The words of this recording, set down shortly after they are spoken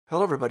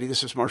Hello, everybody.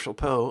 This is Marshall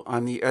Poe.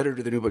 I'm the editor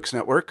of the New Books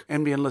Network.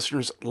 NBN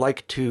listeners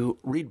like to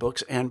read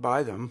books and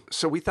buy them.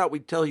 So we thought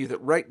we'd tell you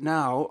that right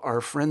now, our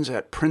friends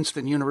at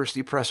Princeton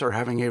University Press are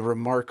having a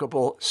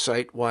remarkable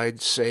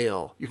site-wide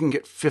sale. You can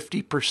get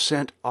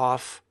 50%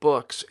 off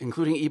books,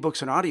 including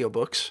ebooks and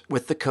audiobooks,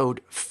 with the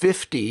code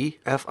 50,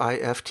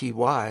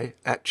 F-I-F-T-Y,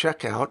 at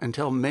checkout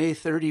until May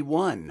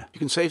 31. You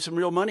can save some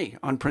real money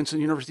on Princeton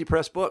University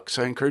Press books.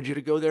 I encourage you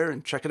to go there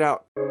and check it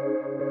out.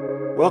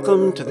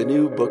 Welcome to the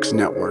New Books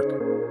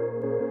Network.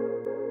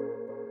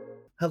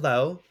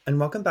 Hello, and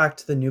welcome back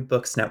to the New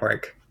Books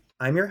Network.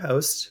 I'm your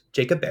host,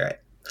 Jacob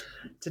Barrett.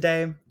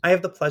 Today, I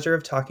have the pleasure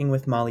of talking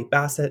with Molly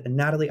Bassett and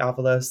Natalie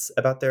Avalos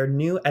about their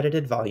new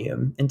edited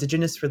volume,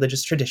 Indigenous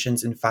Religious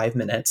Traditions in 5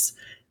 Minutes,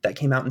 that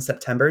came out in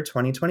September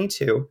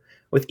 2022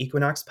 with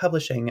Equinox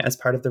Publishing as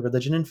part of the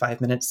Religion in 5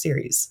 Minutes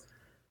series.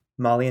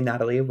 Molly and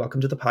Natalie,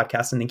 welcome to the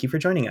podcast, and thank you for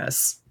joining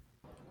us.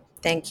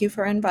 Thank you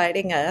for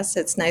inviting us.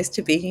 It's nice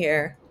to be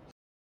here.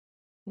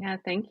 Yeah,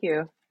 thank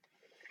you.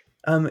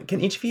 Can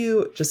each of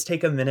you just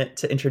take a minute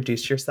to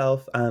introduce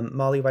yourself?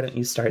 Molly, why don't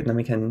you start, and then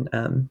we can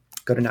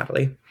go to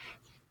Natalie.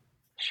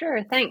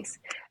 Sure, thanks.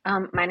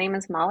 My name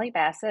is Molly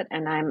Bassett,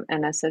 and I'm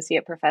an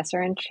associate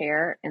professor and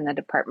chair in the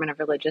Department of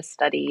Religious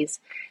Studies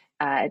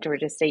at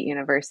Georgia State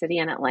University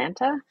in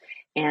Atlanta.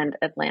 And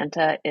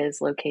Atlanta is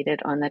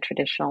located on the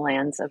traditional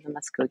lands of the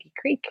Muskogee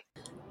Creek.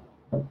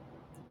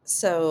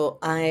 So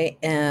I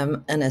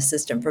am an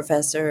assistant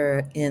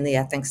professor in the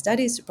Ethnic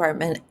Studies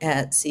Department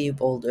at CU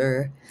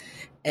Boulder.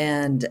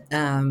 And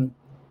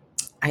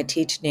I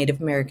teach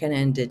Native American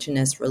and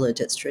Indigenous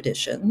religious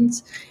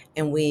traditions,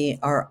 and we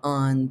are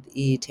on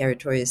the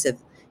territories of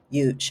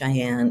Ute,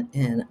 Cheyenne,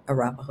 and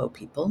Arapaho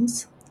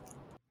peoples.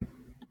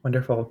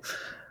 Wonderful.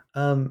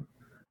 So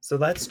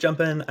let's jump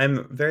in.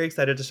 I'm very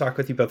excited to talk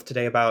with you both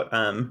today about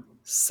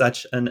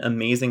such an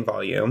amazing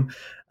volume.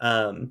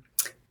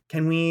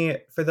 Can we,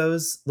 for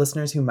those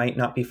listeners who might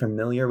not be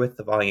familiar with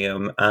the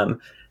volume,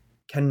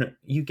 can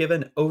you give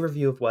an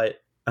overview of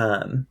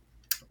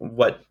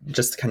what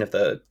just kind of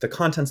the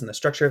contents and the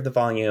structure of the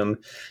volume?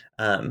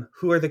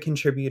 Who are the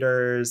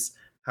contributors?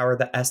 How are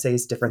the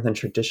essays different than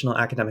traditional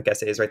academic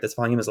essays, right? This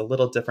volume is a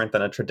little different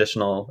than a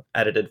traditional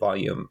edited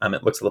volume.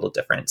 It looks a little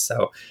different.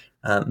 So,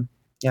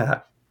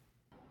 yeah.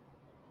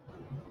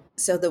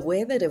 So the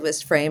way that it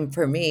was framed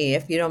for me,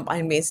 if you don't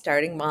mind me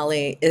starting,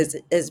 Molly,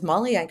 is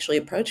Molly actually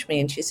approached me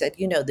and she said,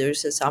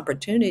 there's this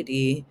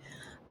opportunity.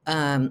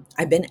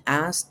 I've been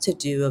asked to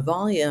do a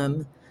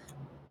volume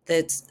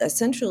that's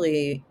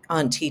essentially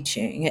on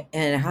teaching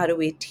and how do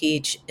we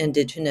teach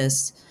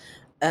Indigenous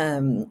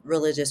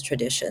religious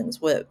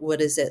traditions? What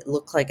does it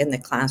look like in the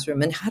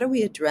classroom? And how do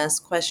we address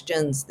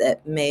questions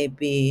that may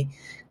be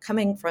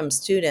coming from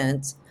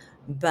students,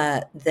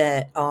 but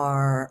that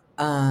are,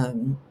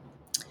 kind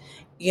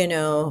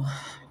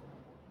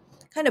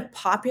of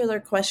popular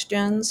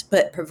questions,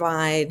 but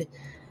provide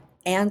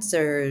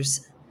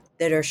answers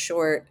that are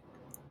short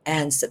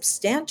and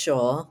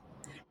substantial,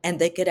 and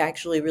they could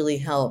actually really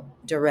help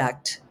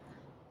direct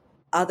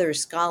other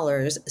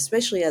scholars,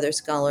 especially other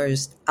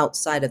scholars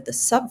outside of the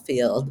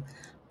subfield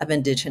of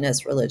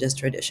Indigenous religious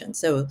tradition.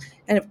 So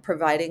kind of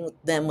providing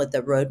them with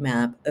a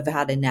roadmap of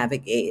how to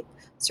navigate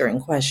certain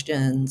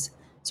questions,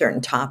 certain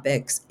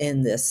topics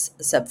in this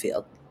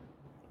subfield.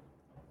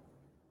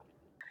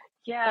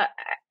 Yeah,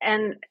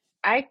 and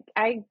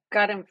I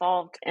got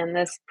involved in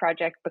this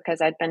project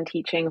because I'd been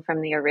teaching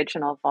from the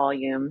original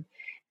volume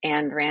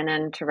and ran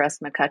into Russ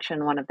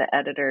McCutcheon, one of the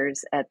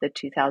editors at the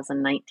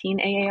 2019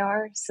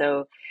 AAR.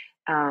 So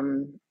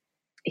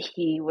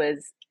he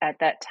was at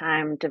that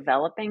time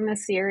developing the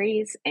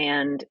series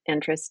and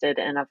interested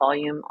in a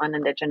volume on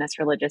Indigenous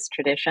religious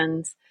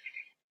traditions.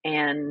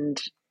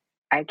 And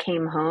I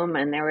came home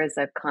and there was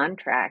a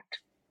contract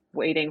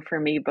waiting for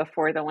me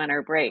before the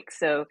winter break.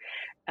 So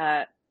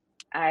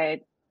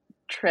I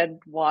tread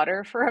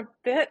water for a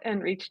bit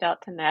and reached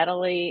out to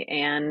Natalie,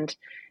 and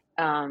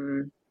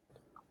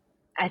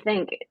I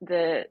think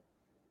the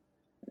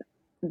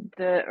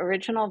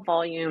original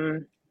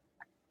volume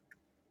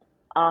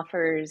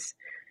offers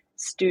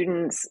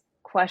students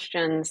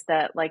questions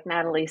that, like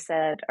Natalie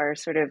said, are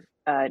sort of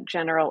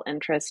general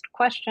interest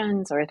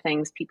questions or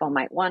things people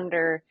might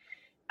wonder.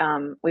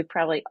 We've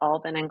probably all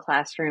been in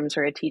classrooms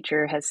where a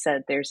teacher has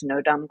said there's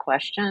no dumb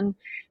question,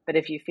 but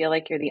if you feel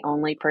like you're the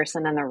only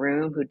person in the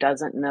room who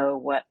doesn't know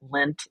what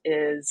Lent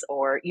is,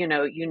 or, you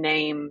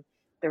name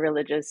the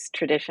religious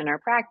tradition or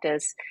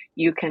practice,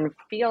 you can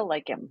feel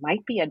like it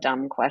might be a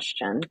dumb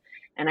question.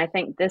 And I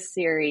think this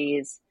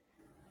series,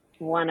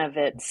 one of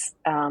its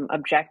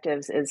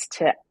objectives is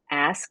to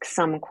ask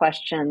some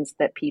questions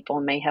that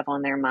people may have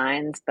on their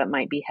minds, but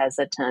might be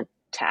hesitant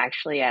to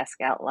actually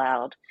ask out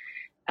loud.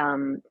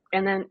 And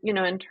then,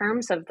 in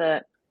terms of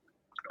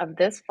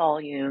this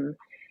volume,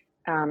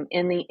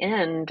 in the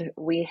end,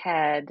 we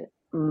had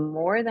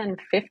more than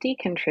 50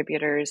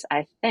 contributors,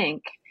 I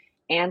think,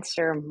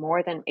 answer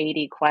more than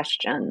 80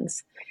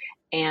 questions.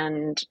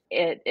 And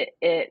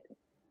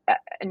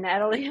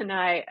Natalie and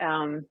I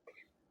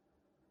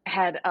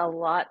had a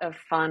lot of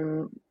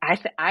fun.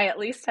 I at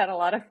least had a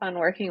lot of fun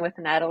working with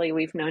Natalie.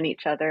 We've known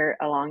each other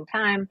a long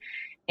time,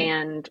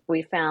 and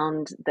we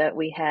found that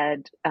we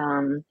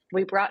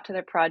brought to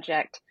the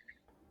project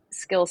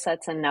skill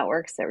sets and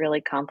networks that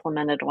really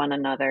complemented one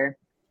another.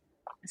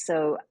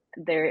 So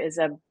there is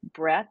a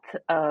breadth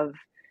of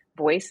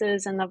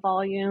voices in the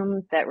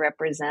volume that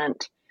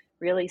represent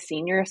really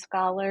senior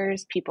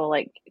scholars, people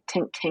like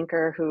Tink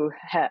Tinker, who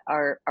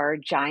are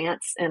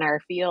giants in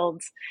our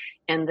fields,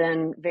 and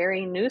then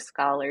very new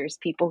scholars,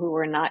 people who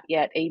were not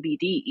yet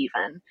ABD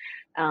even.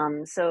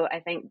 So I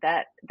think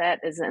that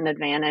is an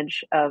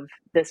advantage of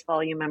this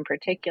volume in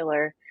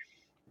particular.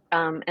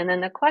 And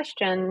then the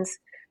questions,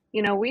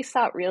 we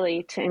sought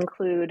really to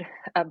include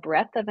a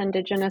breadth of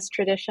Indigenous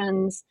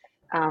traditions.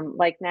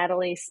 Like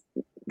Natalie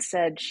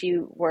said, she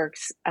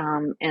works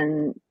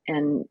in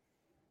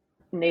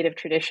Native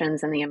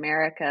traditions in the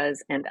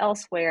Americas and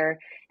elsewhere,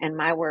 and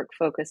my work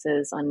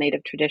focuses on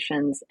Native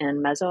traditions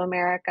in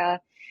Mesoamerica.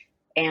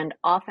 And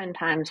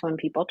oftentimes when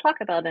people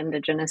talk about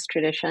Indigenous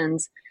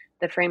traditions,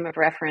 the frame of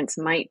reference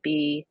might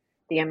be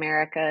the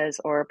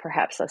Americas or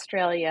perhaps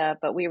Australia,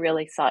 but we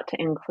really sought to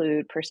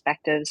include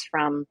perspectives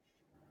from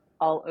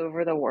all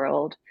over the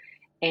world.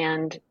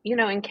 And,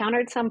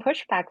 encountered some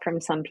pushback from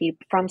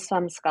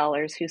some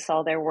scholars who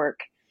saw their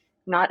work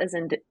not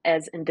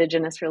as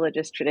Indigenous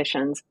religious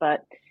traditions,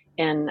 but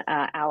in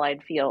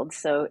allied fields.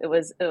 So it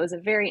was a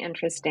very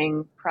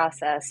interesting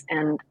process,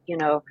 and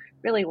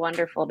really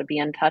wonderful to be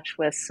in touch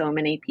with so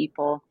many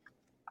people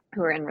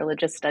who are in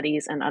religious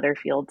studies and other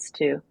fields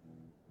too.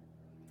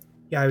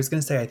 Yeah, I was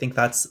going to say, I think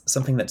that's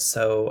something that's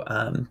so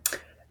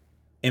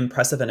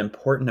impressive and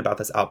important about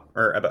this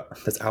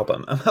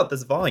album, about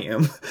this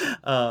volume,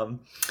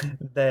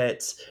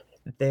 that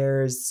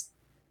there's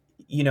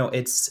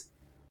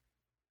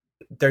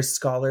there's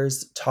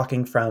scholars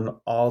talking from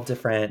all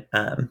different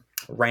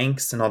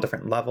ranks and all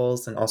different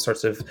levels and all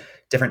sorts of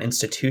different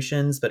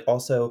institutions, but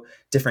also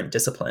different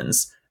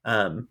disciplines,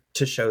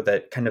 to show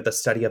that kind of the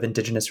study of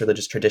Indigenous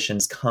religious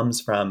traditions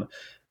comes from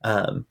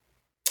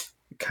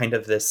kind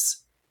of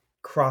this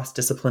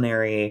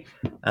cross-disciplinary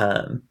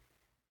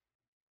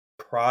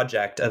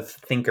project of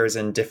thinkers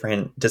in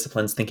different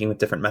disciplines thinking with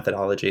different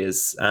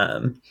methodologies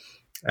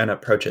and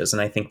approaches.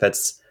 And I think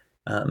that's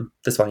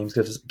this volume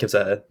gives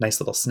a nice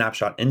little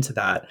snapshot into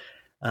that.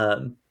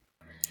 And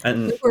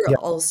we were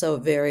also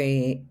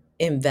very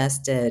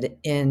invested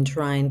in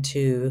trying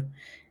to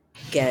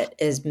get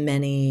as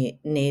many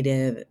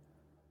Native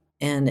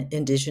and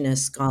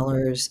Indigenous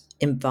scholars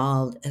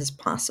involved as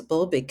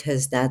possible,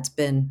 because that's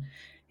been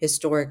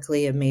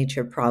historically a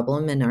major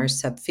problem in our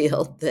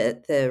subfield,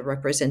 that the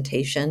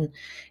representation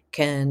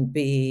can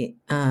be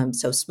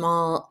so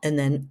small, and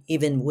then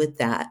even with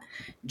that,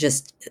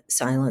 just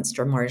silenced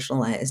or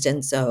marginalized.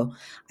 And so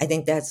I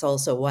think that's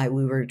also why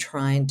we were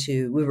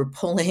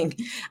pulling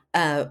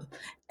and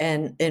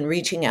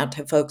reaching out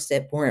to folks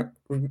that weren't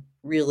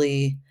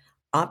really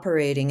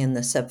operating in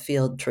the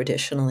subfield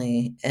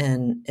traditionally,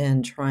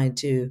 and trying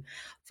to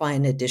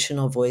find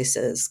additional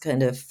voices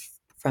kind of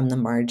from the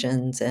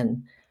margins.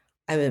 And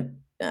I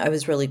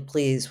was really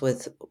pleased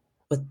with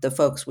the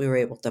folks we were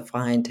able to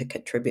find to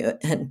contribute.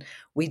 And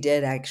we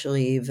did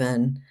actually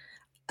even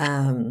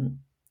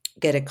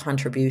get a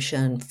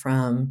contribution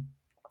from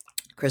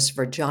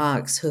Christopher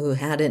Jocks, who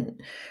hadn't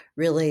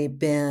really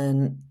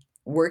been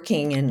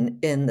working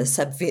in the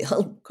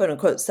subfield, quote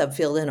unquote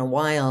subfield, in a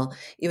while,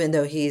 even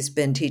though he's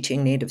been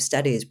teaching Native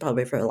studies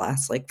probably for the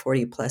last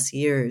 40 plus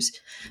years.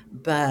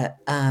 But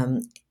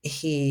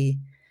he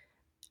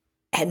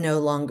had no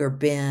longer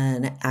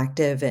been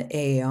active at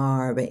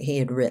AAR, but he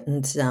had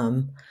written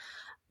some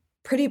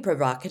pretty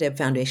provocative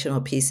foundational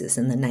pieces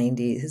in the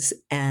 90s.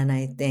 And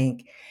I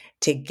think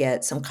to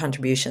get some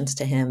contributions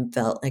to him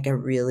felt like a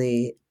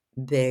really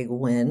big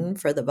win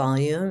for the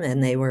volume.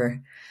 And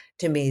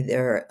to me,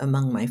 they're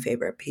among my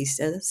favorite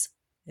pieces.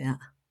 Yeah.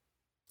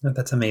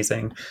 That's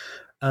amazing.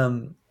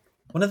 One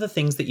of the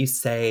things that you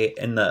say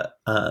in the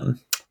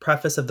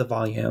preface of the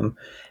volume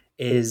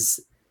is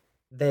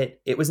that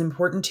it was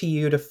important to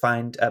you to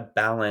find a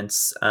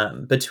balance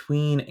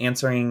between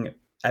answering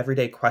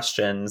everyday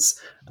questions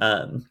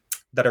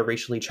that are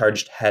racially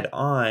charged head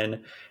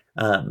on,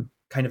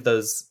 kind of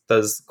those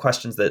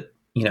questions that,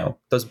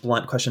 those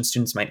blunt questions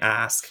students might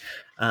ask.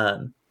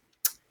 How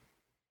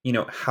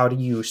do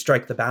you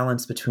strike the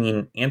balance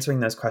between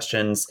answering those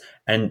questions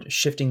and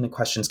shifting the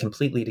questions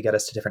completely to get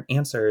us to different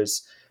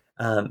answers?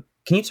 Can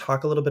you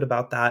talk a little bit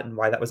about that and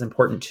why that was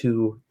important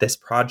to this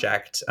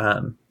project?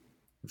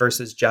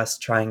 Versus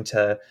just trying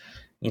to,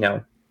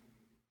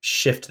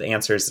 shift the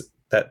answers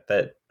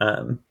that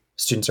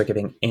students are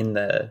giving in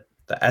the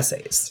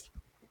essays.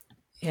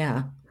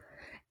 Yeah.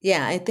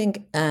 I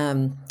think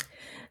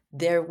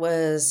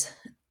there's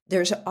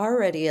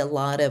already a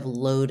lot of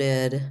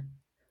loaded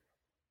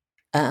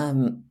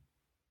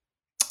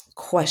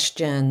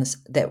questions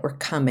that were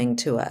coming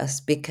to us,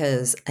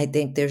 because I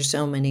think there's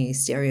so many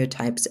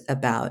stereotypes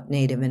about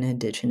Native and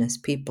Indigenous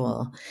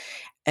people.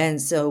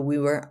 And so we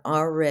were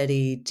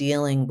already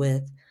dealing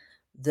with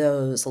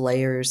those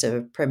layers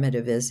of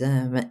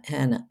primitivism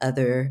and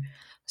other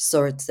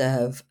sorts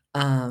of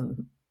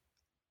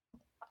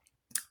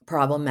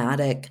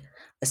problematic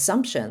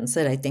assumptions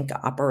that I think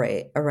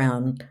operate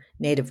around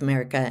Native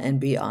America and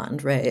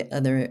beyond, right?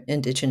 Other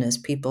indigenous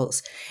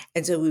peoples.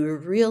 And so we were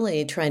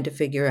really trying to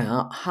figure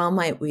out how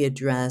might we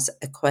address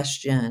a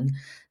question,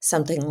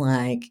 something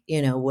like,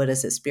 what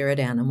is a spirit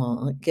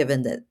animal,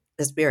 given that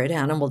the spirit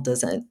animal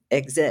doesn't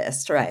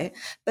exist, right?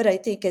 But I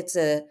think it's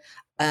a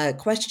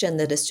question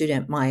that a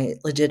student might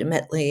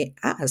legitimately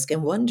ask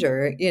and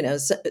wonder,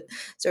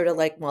 sort of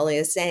like Molly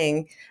is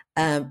saying,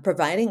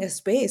 providing a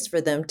space for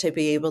them to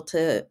be able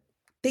to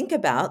think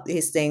about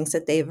these things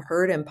that they've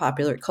heard in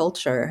popular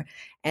culture,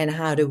 and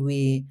how do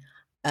we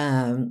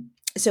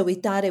so we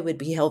thought it would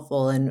be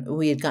helpful, and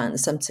we had gotten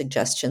some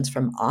suggestions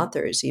from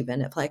authors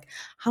even of like,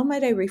 how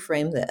might I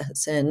reframe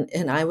this,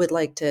 and I would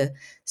like to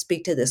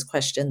speak to this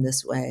question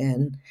this way,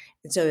 and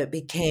so it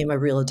became a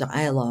real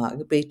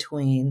dialogue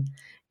between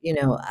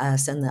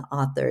us and the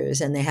authors,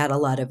 and they had a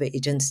lot of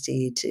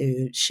agency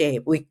to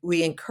shape.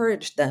 We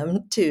encouraged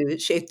them to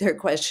shape their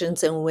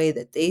questions in a way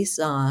that they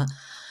saw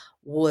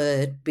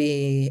would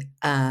be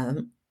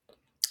that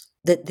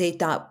they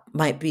thought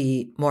might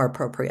be more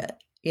appropriate,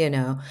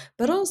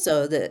 but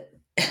also that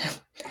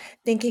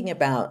thinking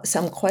about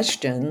some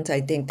questions, I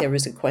think there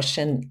was a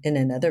question in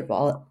another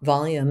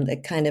volume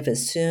that kind of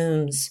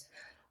assumes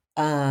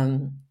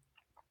a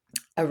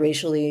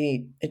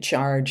racially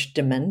charged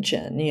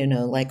dimension,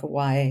 like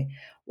why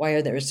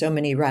are there so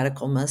many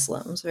radical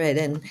Muslims,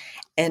 right?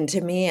 And to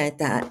me, I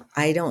thought,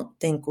 I don't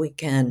think we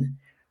can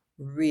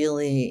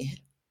really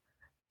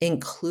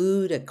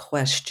include a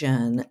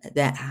question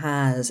that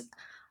has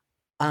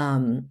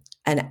an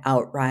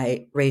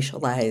outright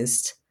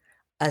racialized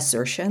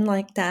assertion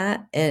like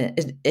that,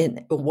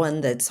 and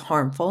one that's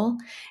harmful.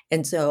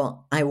 And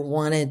so I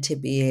wanted to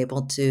be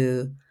able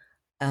to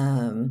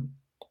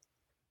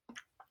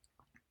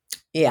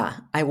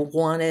I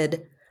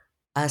wanted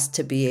us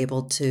to be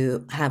able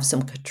to have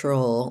some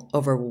control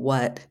over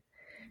what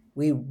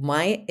we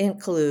might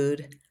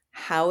include,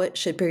 how it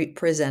should be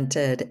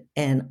presented,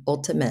 and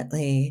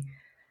ultimately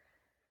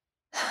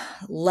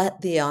let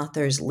the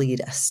authors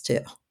lead us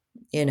to,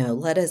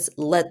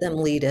 let them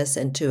lead us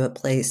into a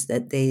place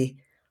that they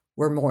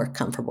were more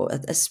comfortable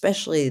with,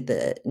 especially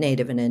the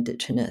Native and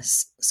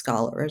Indigenous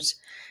scholars.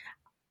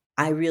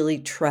 I really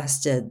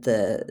trusted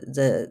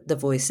the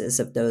voices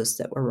of those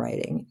that were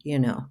writing,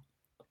 Yeah.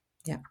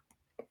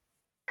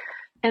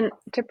 And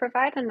to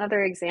provide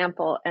another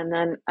example, and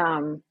then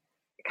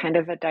kind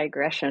of a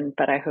digression,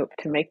 but I hope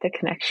to make the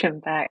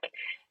connection back.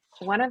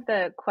 One of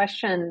the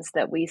questions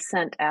that we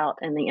sent out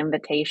in the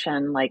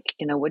invitation, like,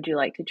 would you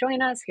like to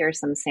join us? Here are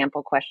some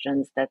sample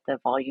questions that the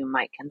volume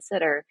might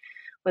consider,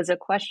 was a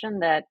question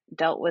that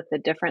dealt with the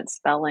different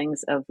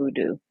spellings of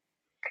voodoo.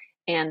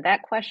 And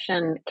that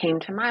question came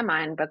to my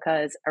mind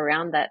because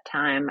around that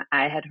time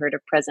I had heard a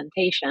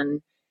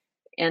presentation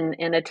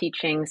in a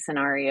teaching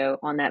scenario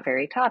on that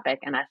very topic.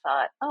 And I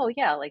thought, oh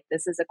yeah, like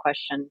this is a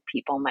question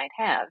people might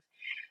have.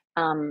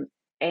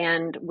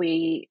 And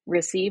we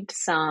received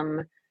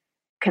some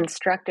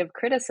constructive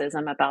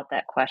criticism about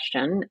that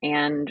question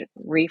and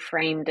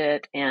reframed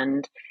it,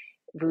 and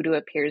voodoo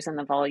appears in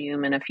the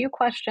volume in a few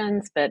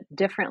questions, but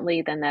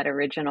differently than that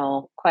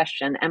original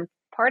question. And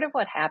part of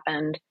what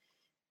happened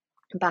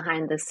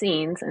behind the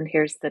scenes, and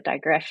here's the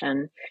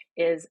digression,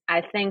 is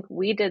I think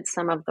we did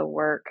some of the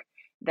work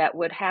that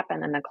would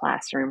happen in the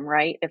classroom,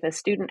 right? If a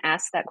student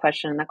asks that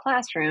question in the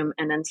classroom,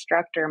 an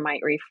instructor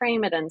might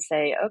reframe it and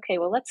say, okay,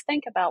 well, let's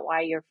think about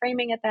why you're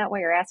framing it that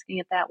way or asking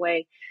it that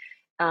way.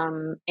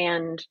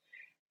 And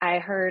I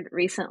heard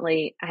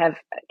recently, I have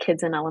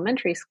kids in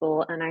elementary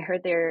school, and I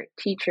heard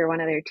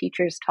one of their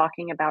teachers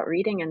talking about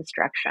reading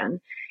instruction,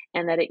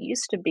 and that it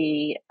used to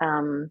be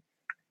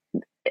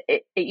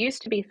it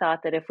used to be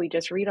thought that if we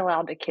just read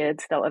aloud to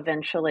kids, they'll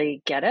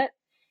eventually get it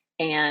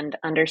and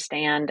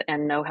understand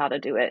and know how to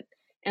do it.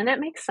 And that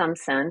makes some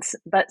sense,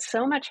 but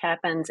so much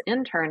happens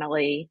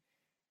internally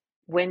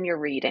when you're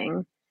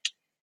reading.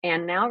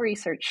 And now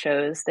research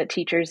shows that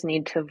teachers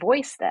need to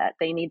voice that.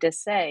 They need to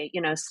say,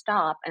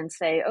 stop and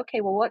say, okay,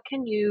 well, what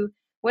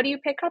do you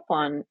pick up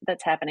on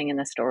that's happening in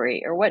the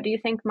story? Or what do you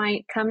think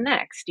might come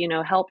next?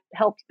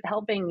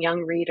 Helping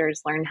young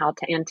readers learn how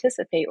to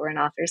anticipate where an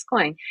author's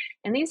going.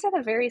 And these are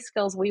the very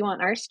skills we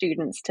want our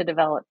students to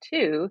develop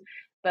too,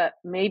 but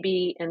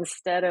maybe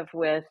instead of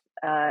with,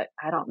 I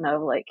don't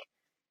know, like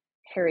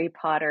Harry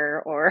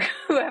Potter or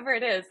whoever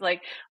it is,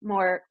 like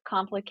more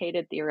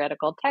complicated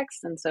theoretical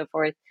texts and so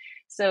forth.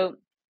 So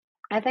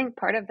I think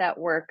part of that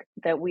work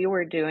that we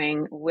were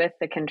doing with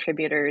the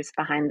contributors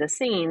behind the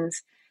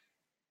scenes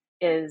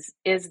is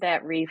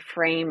that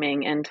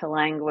reframing into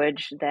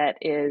language that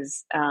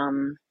is,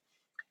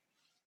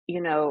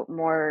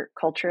 more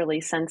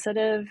culturally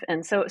sensitive.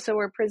 And so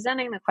we're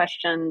presenting the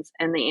questions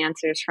and the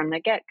answers from the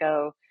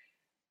get-go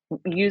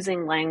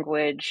using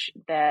language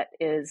that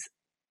is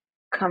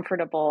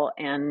comfortable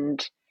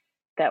and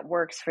that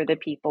works for the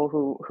people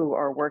who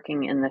are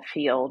working in the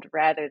field,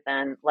 rather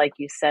than, like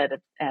you said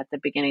at the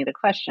beginning of the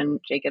question,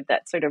 Jacob,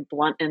 that sort of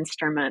blunt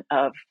instrument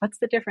of what's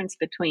the difference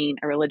between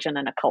a religion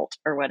and a cult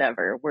or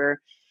whatever. We're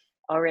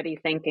already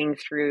thinking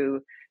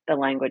through the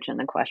language in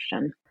the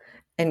question.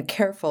 And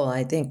careful,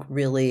 I think,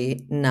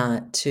 really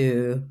not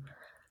to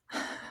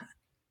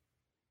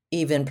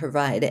even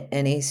provide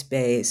any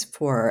space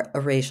for a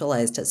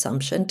racialized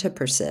assumption to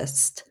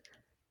persist.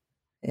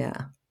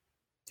 Yeah.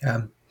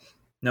 Yeah.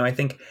 No, I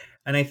think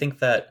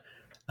that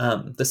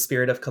the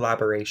spirit of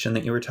collaboration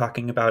that you were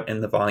talking about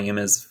in the volume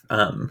is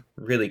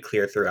really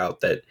clear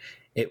throughout. That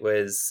it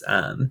was,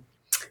 I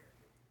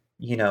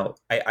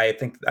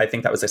think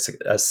that was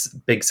a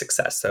big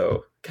success.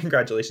 So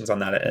congratulations on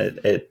that.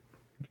 It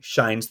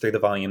shines through the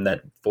volume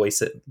that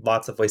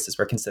lots of voices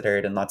were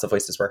considered and lots of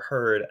voices were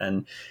heard,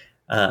 and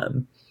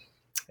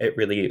it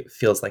really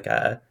feels like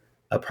a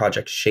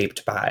project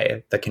shaped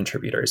by the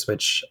contributors,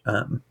 which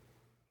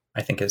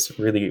I think is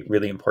really,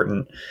 really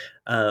important.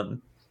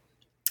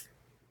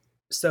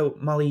 So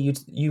Molly,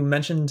 you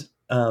mentioned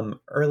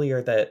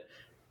earlier that,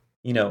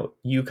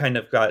 you kind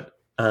of got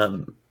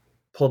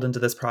pulled into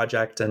this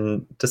project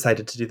and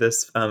decided to do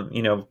this,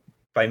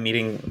 by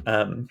meeting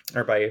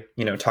or by,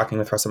 talking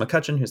with Russell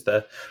McCutcheon, who's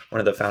one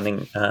of the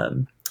founding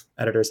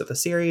editors of the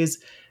series,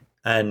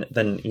 and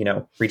then,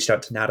 reached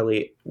out to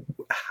Natalie.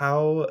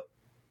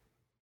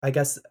 I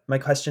guess my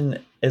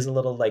question is a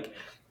little like,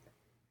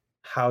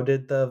 how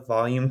did the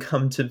volume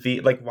come to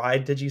be? Like, why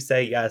did you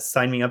say, yes,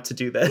 sign me up to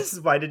do this?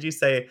 Why did you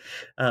say,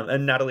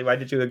 and Natalie, why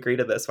did you agree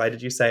to this? Why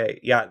did you say,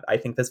 yeah, I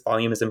think this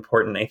volume is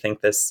important. I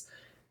think this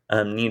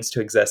needs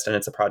to exist, and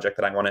it's a project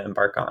that I want to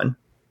embark on?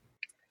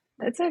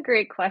 That's a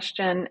great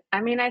question.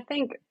 I mean, I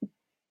think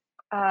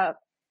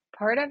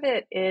part of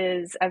it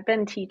is I've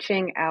been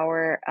teaching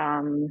our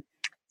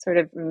sort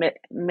of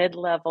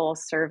mid-level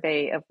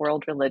survey of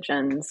world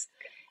religions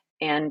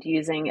and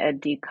using a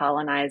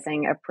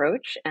decolonizing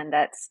approach. And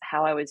that's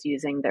how I was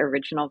using the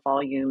original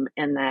volume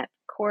in that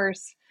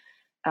course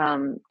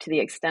to the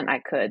extent I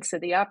could. So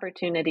the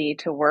opportunity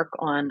to work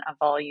on a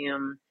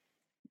volume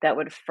that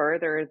would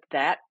further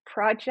that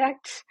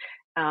project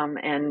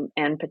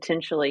and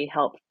potentially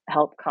help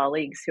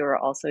colleagues who are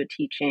also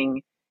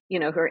teaching, who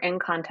are in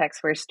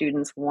contexts where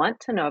students want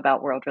to know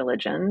about world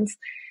religions,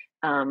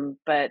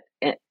 but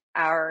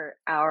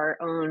our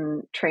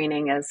own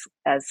training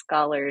as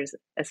scholars,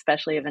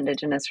 especially of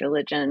indigenous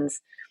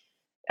religions,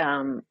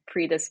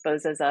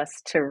 predisposes us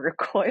to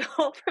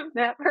recoil from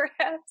that,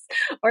 perhaps,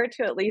 or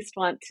to at least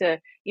want to,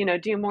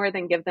 do more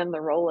than give them the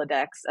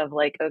Rolodex of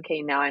like,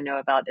 okay, now I know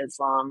about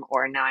Islam,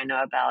 or now I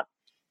know about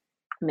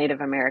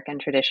Native American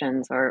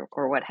traditions, or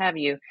what have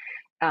you.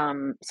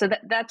 So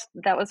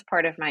that was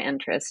part of my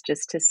interest,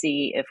 just to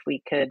see if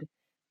we could,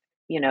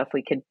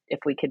 if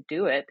we could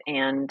do it.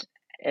 And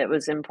it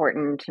was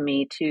important to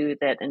me too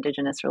that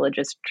indigenous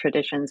religious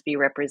traditions be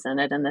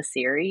represented in the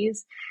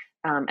series.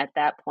 At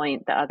that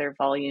point, the other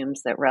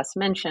volumes that Russ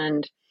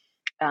mentioned,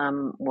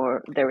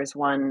 there was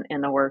one in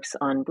the works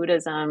on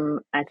Buddhism,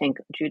 I think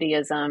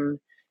Judaism,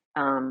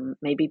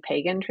 maybe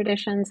pagan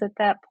traditions at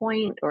that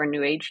point, or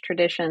New Age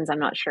traditions. I'm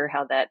not sure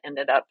how that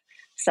ended up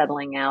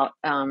settling out.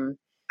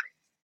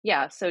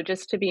 So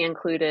just to be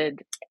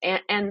included.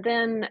 And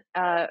then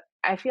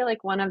I feel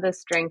like one of the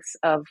strengths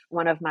of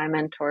one of my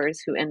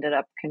mentors who ended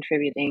up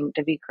contributing,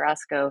 David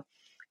Carrasco,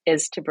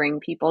 is to bring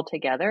people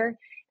together.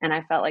 And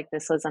I felt like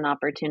this was an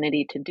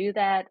opportunity to do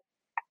that.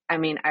 I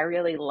mean, I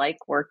really like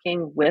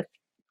working with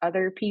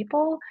other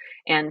people,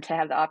 and to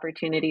have the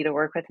opportunity to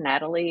work with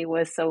Natalie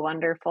was so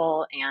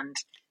wonderful. And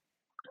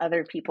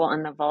other people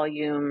in the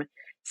volume,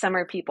 some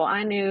are people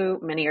I knew,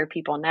 many are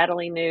people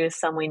Natalie knew,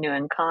 some we knew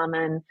in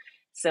common.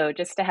 So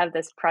just to have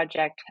this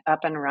project up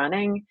and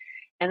running.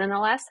 And then the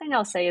last thing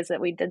I'll say is that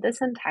we did this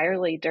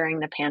entirely during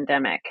the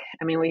pandemic.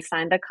 I mean, we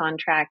signed a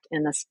contract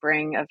in the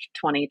spring of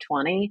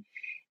 2020.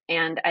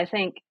 And I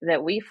think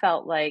that we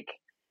felt like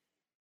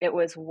it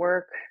was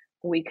work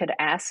we could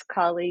ask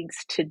colleagues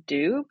to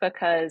do,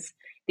 because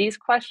these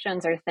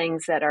questions are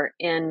things that are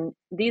in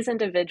these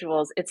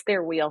individuals, it's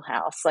their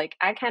wheelhouse. Like,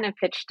 I kind of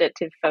pitched it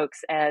to folks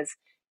as,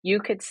 you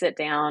could sit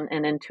down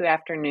and in 2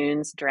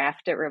 afternoons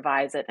draft it,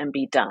 revise it, and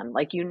be done.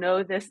 Like,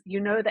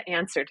 the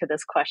answer to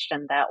this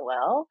question that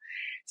well.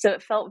 So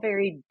it felt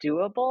very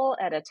doable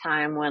at a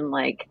time when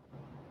like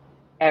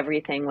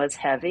everything was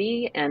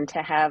heavy, and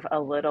to have a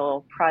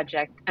little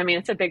project, I mean,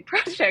 it's a big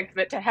project,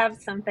 but to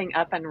have something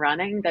up and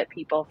running that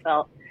people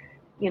felt,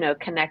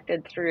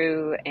 connected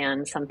through,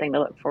 and something to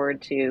look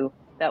forward to,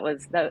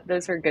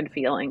 those were good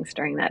feelings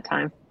during that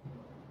time.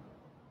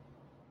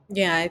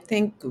 Yeah, I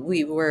think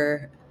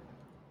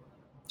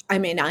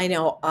I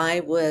know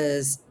I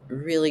was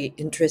really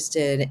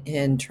interested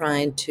in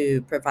trying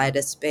to provide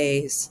a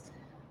space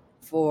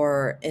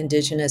for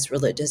indigenous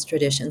religious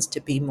traditions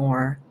to be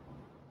more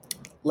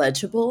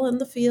legible in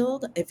the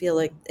field. I feel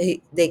like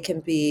they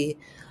can be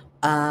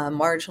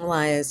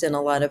marginalized in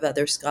a lot of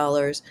other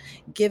scholars,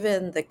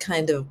 given the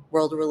kind of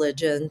world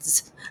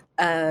religions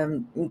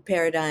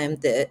paradigm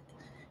that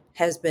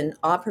has been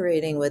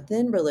operating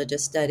within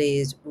religious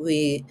studies,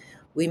 we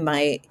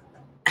might,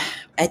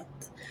 I,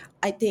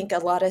 I think a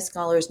lot of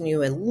scholars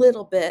knew a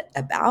little bit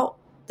about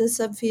the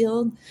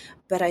subfield,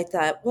 but I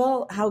thought,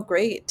 well, how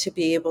great to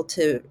be able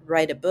to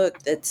write a book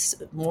that's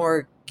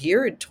more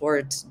geared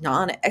towards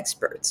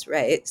non-experts,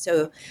 right?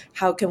 So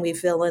how can we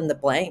fill in the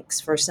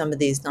blanks for some of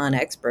these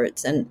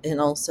non-experts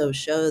and also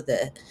show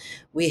that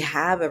we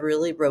have a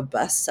really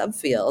robust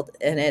subfield,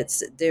 and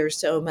there's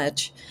so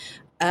much,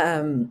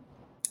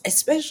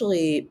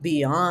 especially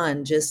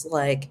beyond just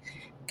like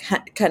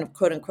kind of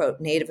quote unquote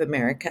Native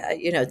America,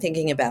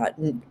 thinking about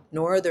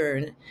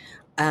northern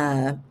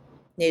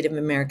Native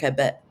America,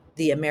 but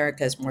the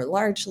Americas more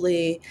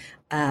largely,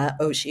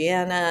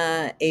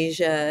 Oceania,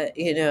 Asia,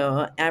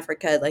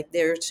 Africa. Like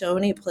there are so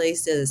many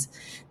places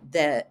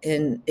that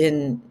in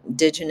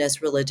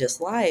indigenous religious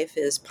life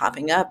is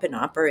popping up and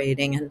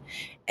operating,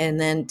 and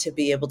then to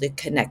be able to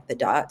connect the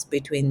dots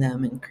between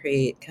them and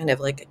create kind of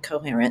like a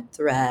coherent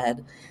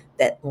thread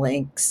that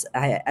links.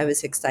 I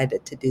was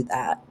excited to do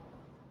that.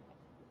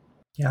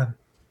 Yeah.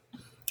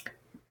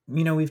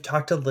 We've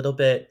talked a little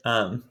bit,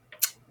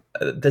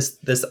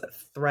 this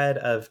thread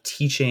of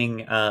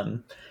teaching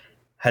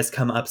has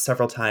come up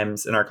several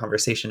times in our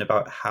conversation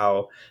about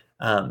how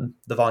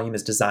the volume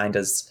is designed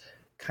as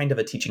kind of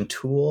a teaching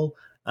tool,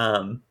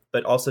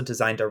 but also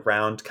designed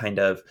around kind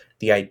of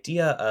the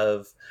idea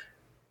of,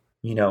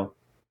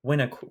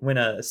 when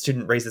a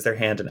student raises their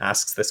hand and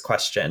asks this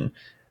question,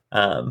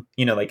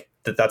 like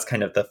that's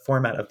kind of the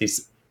format of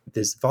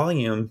this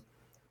volume.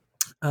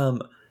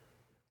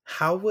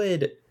 How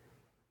would,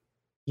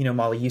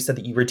 Molly, you said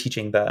that you were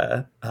teaching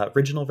the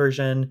original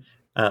version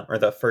or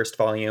the first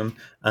volume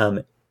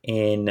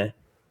in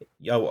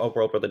a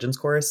world religions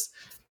course.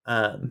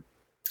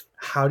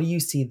 How do you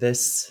see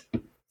this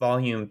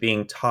volume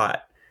being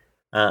taught?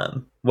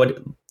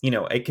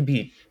 It can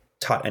be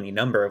taught any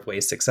number of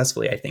ways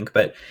successfully, I think,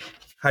 but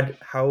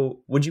how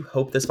would you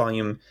hope this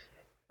volume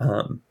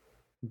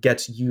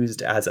gets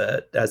used as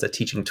a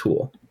teaching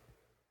tool?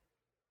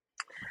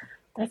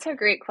 That's a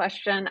great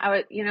question.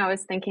 I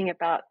was thinking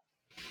about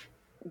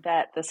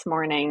that this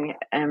morning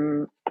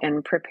in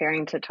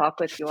preparing to talk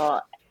with you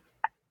all.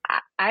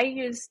 I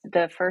used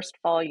the first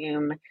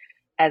volume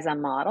as a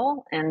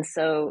model, and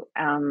so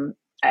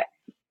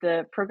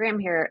the program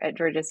here at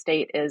Georgia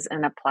State is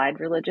an applied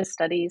religious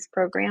studies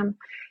program,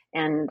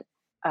 and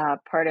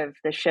part of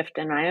the shift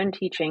in my own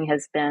teaching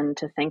has been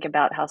to think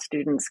about how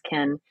students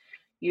can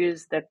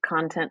use the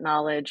content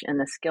knowledge and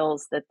the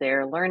skills that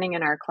they're learning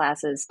in our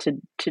classes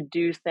to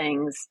do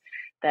things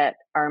that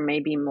are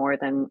maybe more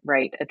than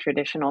write a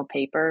traditional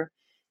paper.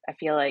 I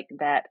feel like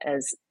that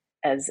as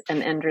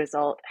an end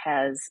result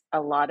has a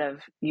lot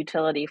of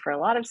utility for a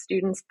lot of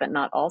students, but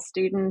not all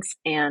students.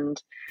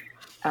 And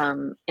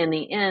in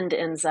the end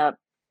ends up,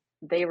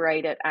 they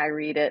write it, I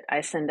read it,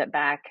 I send it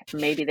back.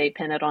 Maybe they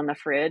pin it on the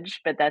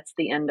fridge, but that's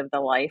the end of the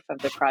life of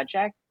the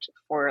project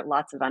for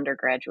lots of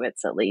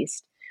undergraduates, at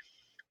least.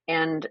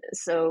 And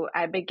so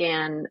I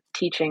began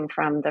teaching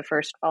from the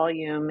first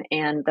volume,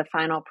 and the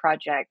final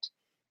project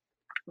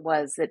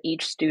was that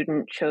each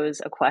student chose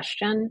a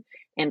question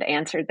and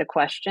answered the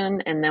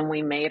question, and then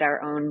we made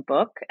our own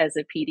book as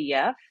a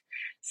PDF.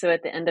 So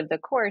at the end of the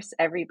course,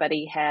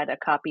 everybody had a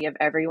copy of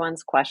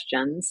everyone's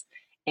questions,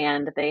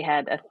 and they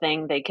had a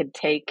thing they could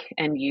take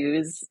and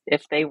use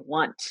if they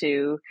want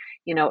to.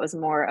 It was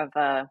more of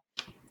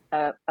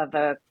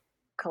a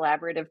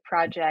collaborative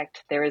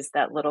project. There is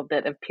that little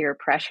bit of peer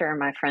pressure.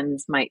 My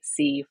friends might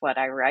see what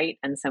I write,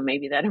 and so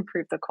maybe that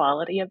improved the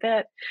quality a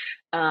bit.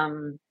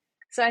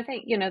 So I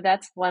think,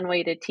 that's one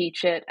way to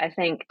teach it. I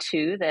think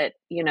too that,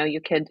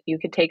 you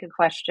could take a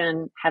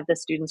question, have the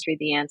students read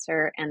the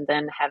answer, and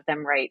then have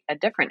them write a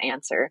different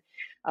answer.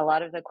 A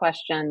lot of the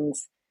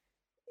questions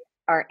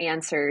are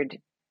answered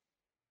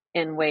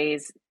in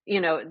ways,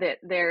 that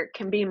there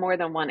can be more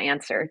than one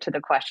answer to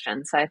the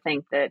question. So I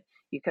think that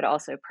you could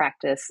also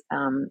practice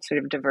sort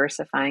of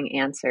diversifying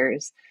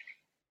answers.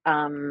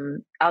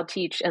 I'll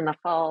teach in the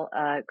fall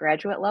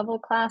graduate level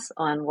class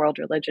on world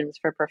religions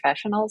for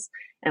professionals,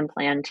 and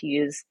plan to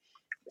use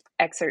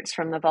excerpts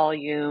from the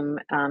volume,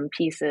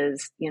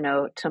 pieces,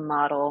 to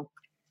model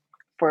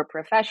for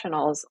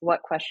professionals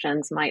what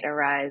questions might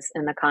arise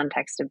in the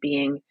context of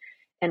being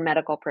in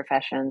medical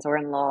professions or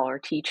in law or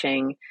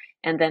teaching.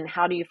 And then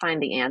how do you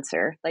find the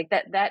answer? Like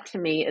that to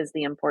me is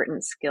the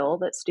important skill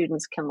that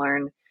students can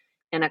learn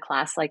in a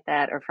class like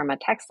that or from a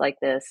text like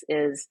this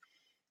is,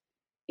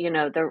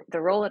 the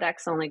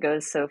Rolodex only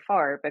goes so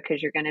far,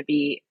 because you're going to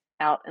be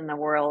out in the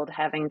world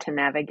having to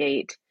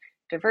navigate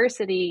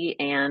diversity,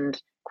 and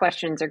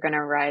questions are going to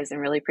arise in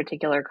really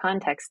particular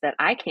contexts that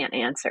I can't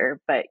answer,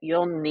 but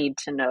you'll need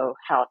to know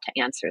how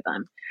to answer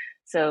them.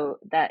 So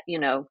that,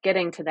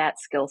 getting to that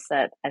skill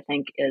set, I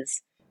think,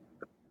 is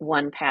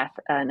one path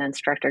an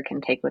instructor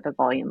can take with a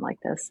volume like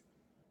this.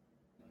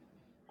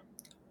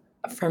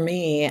 For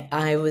me,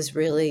 I was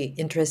really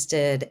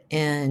interested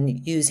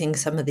in using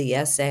some of the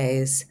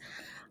essays,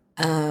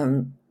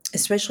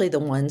 especially the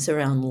ones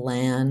around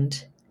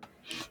land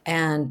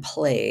and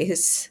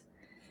place,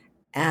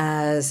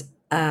 as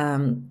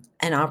an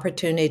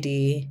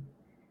opportunity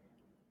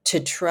to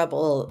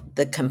trouble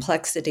the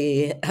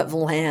complexity of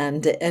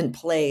land and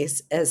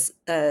place as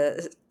a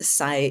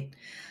site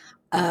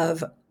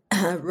of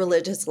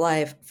religious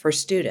life for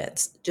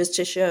students, just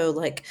to show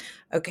like,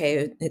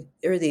 okay,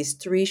 there are these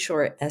 3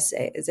 short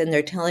essays and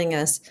they're telling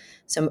us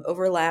some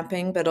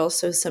overlapping but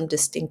also some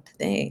distinct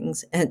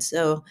things. And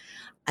so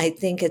I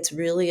think it's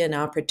really an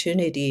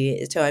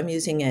opportunity. So I'm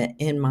using it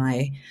in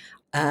my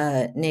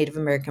Native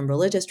American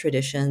religious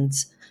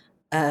traditions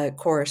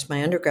course,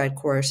 my undergrad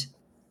course.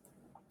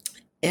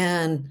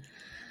 And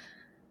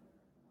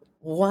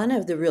one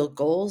of the real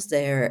goals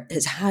there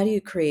is, how do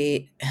you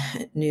create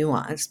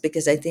nuance?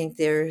 Because I think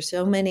there are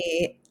so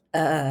many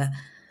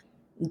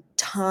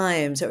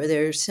times, or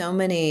there are so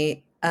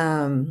many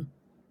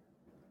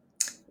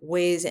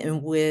ways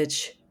in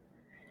which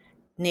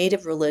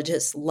Native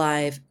religious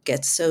life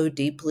gets so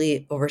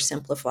deeply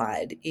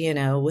oversimplified,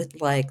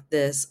 with like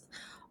this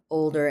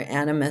older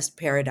animist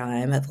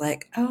paradigm of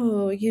like,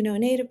 oh,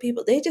 Native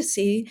people, they just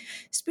see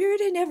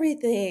spirit in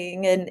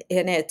everything. And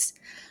it's,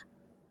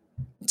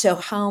 so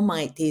how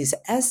might these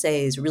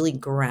essays really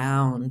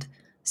ground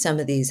some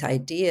of these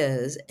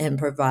ideas and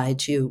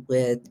provide you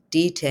with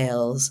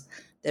details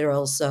that are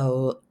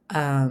also,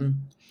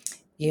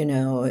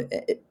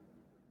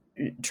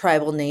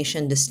 tribal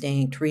nation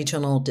distinct,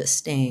 regional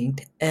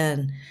distinct,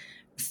 and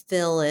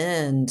fill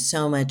in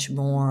so much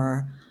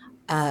more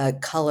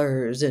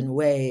colors and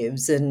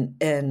waves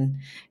and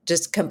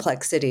just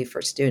complexity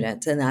for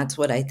students. And that's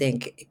what I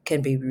think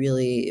can be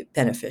really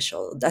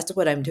beneficial. That's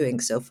what I'm doing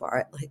so far,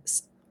 at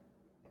least.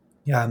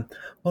 Yeah.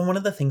 Well, one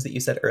of the things that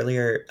you said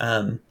earlier,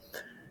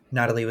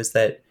 Natalie, was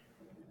that,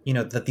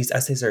 that these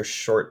essays are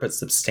short but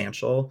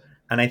substantial.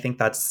 And I think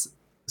that's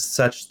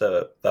such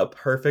the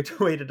perfect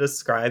way to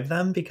describe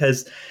them,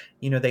 because,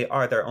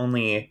 they're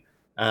only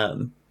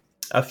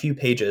a few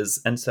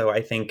pages. And so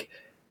I think,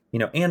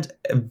 and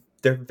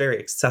they're very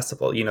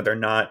accessible. They're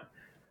not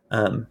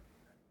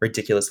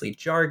ridiculously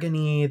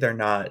jargony. They're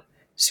not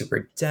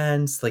super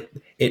dense. Like,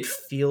 it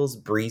feels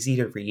breezy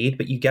to read,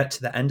 but you get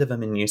to the end of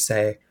them and you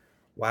say,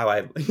 wow,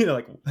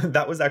 like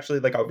that was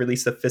actually like a really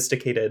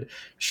sophisticated,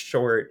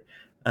 short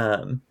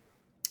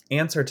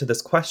answer to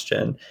this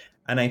question.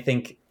 And I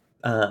think,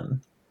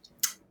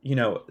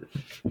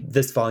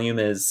 this volume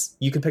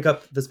you can pick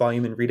up this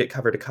volume and read it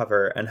cover to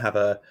cover and have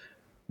a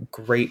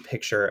great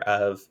picture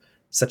of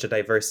such a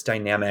diverse,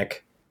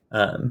 dynamic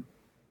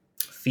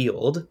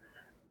field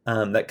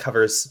that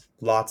covers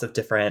lots of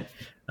different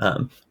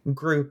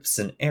groups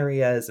and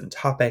areas and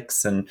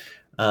topics. And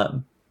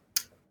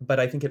but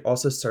I think it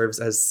also serves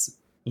as,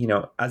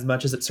 as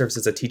much as it serves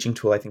as a teaching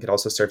tool, I think it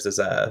also serves as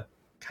a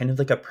kind of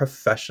like a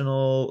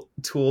professional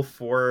tool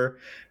for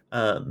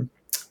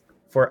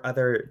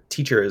other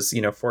teachers,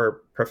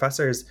 for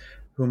professors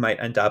who might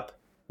end up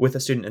with a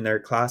student in their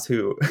class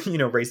who,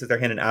 raises their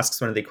hand and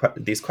asks one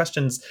of these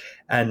questions,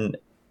 and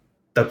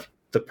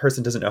the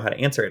person doesn't know how to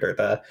answer it,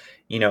 or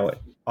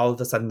all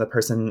of a sudden the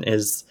person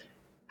is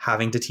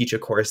having to teach a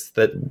course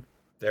that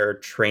their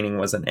training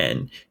wasn't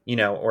in,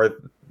 or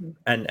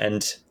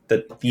and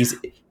that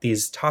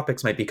these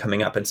topics might be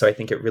coming up. And so I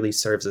think it really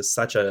serves as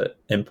such a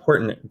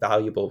important,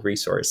 valuable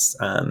resource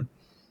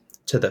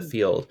to the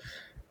field.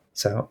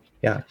 So,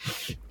 yeah.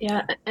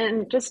 Yeah.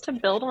 And just to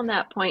build on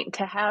that point,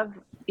 to have,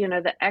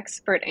 the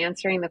expert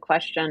answering the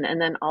question and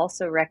then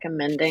also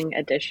recommending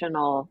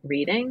additional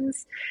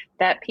readings,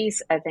 that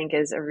piece I think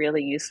is a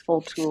really useful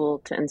tool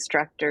to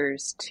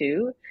instructors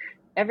too.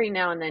 Every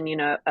now and then,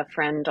 a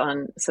friend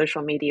on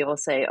social media will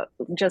say,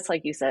 just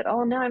like you said,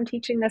 oh, no, I'm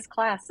teaching this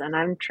class and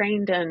I'm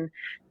trained in,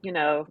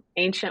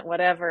 ancient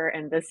whatever,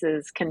 and this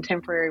is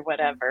contemporary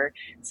whatever.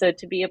 So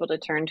to be able to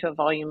turn to a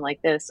volume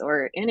like this,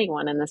 or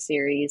anyone in the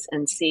series,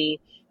 and see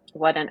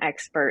what an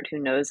expert who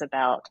knows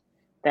about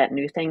that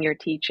new thing you're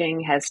teaching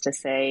has to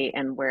say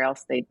and where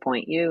else they'd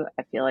point you,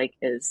 I feel like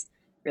is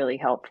really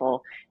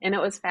helpful. And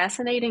it was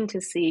fascinating to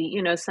see,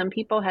 some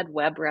people had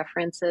web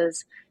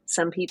references.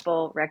 Some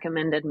people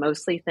recommended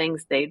mostly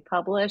things they'd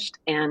published.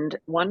 And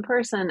one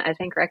person, I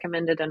think,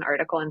 recommended an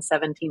article in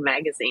 17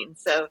 magazine.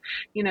 So,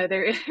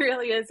 there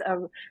really is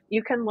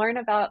you can learn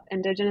about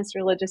Indigenous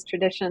religious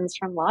traditions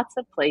from lots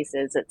of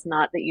places. It's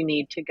not that you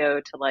need to go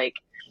to like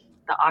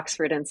the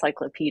Oxford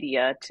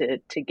Encyclopedia to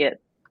get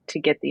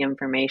the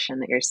information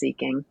that you're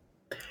seeking.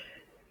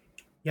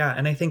 Yeah.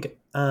 And I think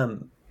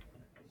one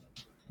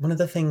of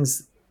the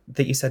things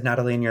that you said,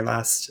 Natalie, in your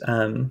last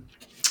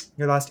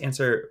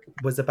answer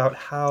was about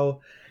how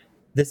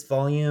this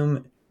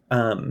volume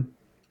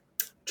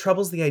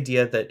troubles the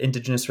idea that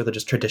Indigenous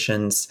religious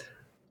traditions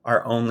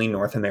are only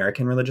North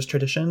American religious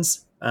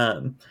traditions,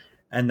 and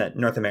that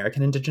North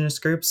American Indigenous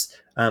groups.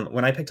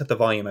 When I picked up the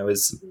volume, I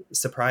was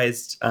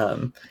surprised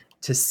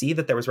to see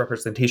that there was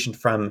representation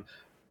from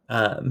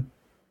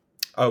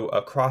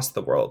across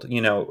the world.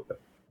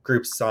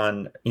 Groups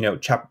on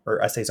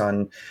or essays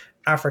on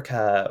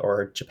Africa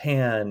or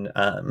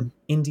Japan,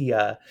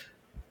 India,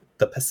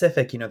 the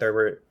Pacific.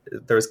 There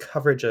was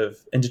coverage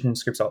of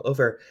Indigenous groups all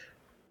over.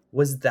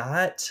 Was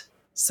that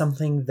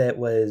something that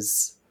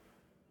was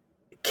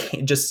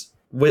just,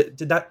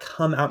 did that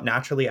come out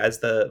naturally as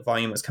the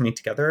volume was coming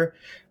together?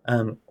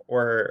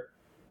 Or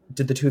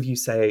did the two of you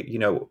say,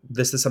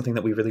 this is something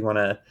that we really want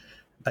to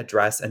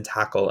address and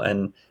tackle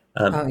and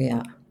Oh,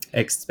 yeah.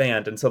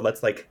 expand? And so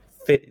let's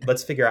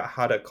figure out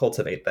how to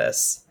cultivate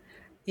this.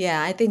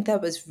 Yeah, I think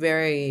that was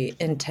very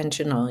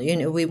intentional.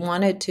 We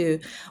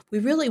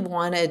really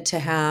wanted to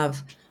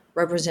have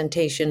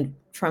representation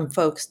from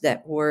folks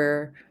that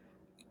were,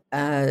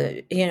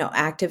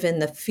 active in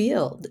the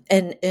field.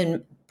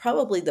 And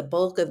probably the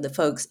bulk of the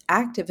folks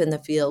active in the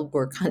field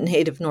were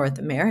Native North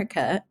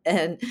America.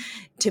 And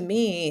to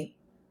me,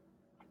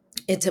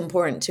 it's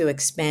important to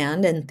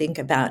expand and think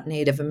about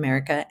Native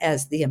America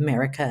as the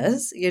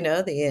Americas,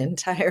 the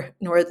entire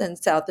North and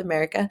South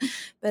America,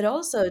 but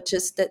also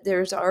just that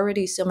there's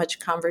already so much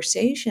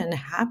conversation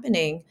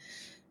happening,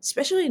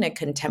 especially in a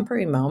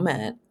contemporary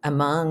moment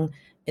among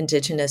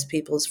Indigenous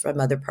peoples from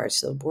other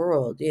parts of the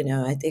world.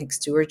 I think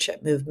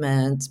stewardship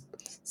movements,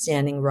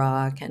 Standing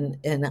Rock,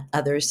 and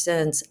others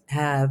since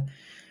have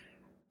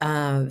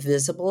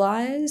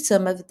visibilize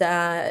some of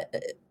that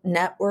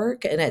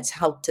network, and it's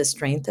helped to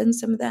strengthen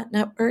some of that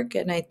network.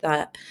 And I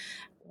thought,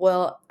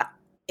 well,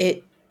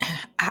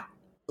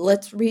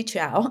 let's reach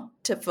out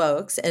to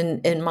folks.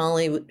 And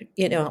Molly,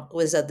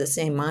 was of the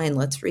same mind.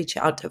 Let's reach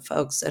out to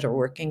folks that are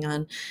working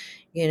on,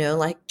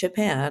 like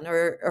Japan,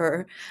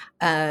 or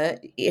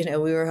we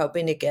were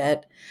hoping to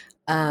get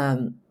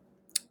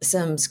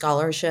some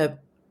scholarship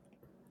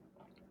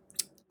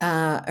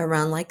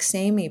around like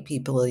Sami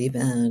people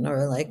even,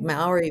 or like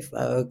Maori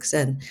folks.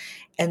 And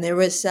there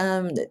was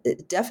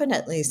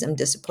definitely some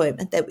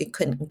disappointment that we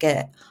couldn't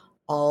get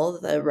all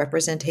the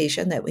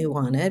representation that we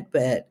wanted,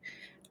 but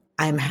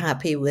I'm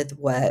happy with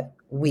what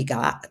we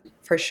got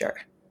for sure.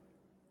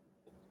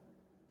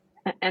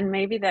 And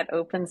maybe that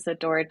opens the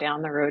door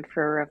down the road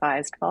for a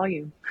revised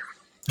volume.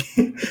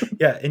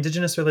 Yeah,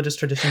 Indigenous religious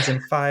traditions in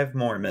 5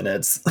 more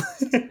minutes.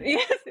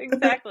 Yes,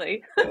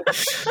 exactly.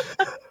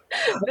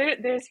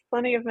 There's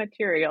plenty of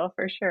material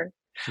for sure.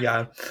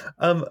 Yeah.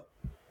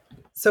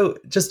 So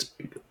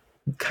just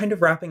kind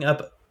of wrapping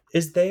up,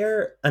 is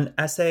there an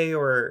essay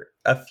or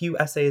a few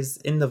essays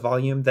in the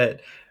volume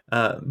that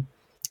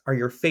are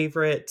your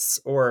favorites,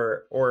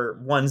 or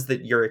ones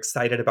that you're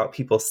excited about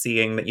people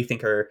seeing that you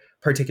think are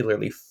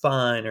particularly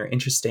fun or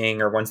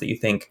interesting, or ones that you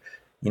think,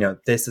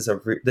 this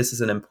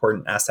is an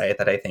important essay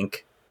that I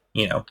think,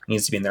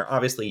 needs to be in there?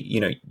 Obviously,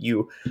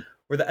 you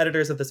were the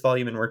editors of this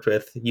volume and worked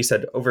with, you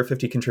said, over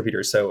 50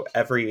 contributors. So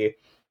every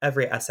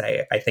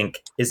essay I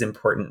think is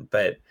important,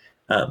 but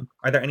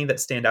are there any that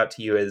stand out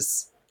to you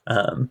as,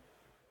 any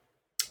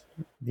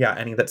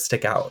that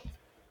stick out?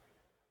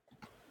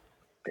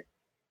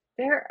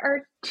 There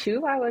are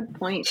 2 I would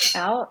point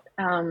out.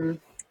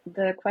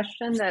 The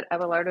question that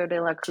Abelardo de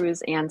la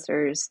Cruz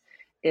answers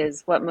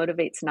is what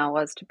motivates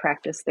Nahuas to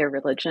practice their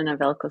religion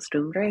of El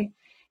Costumbre.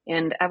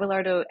 And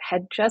Abelardo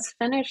had just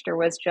finished, or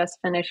was just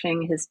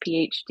finishing, his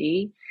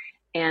PhD.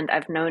 And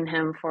I've known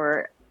him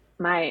for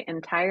my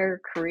entire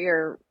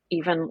career,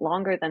 even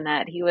longer than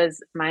that. He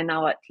was my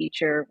Nahuatl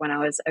teacher when I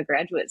was a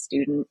graduate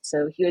student.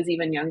 So he was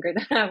even younger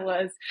than I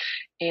was.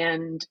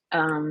 And,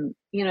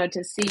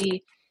 to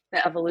see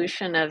the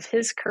evolution of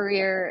his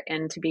career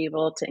and to be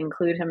able to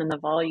include him in the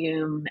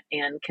volume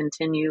and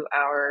continue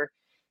our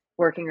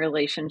working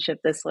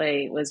relationship this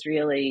way was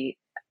really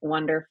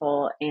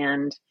wonderful.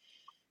 And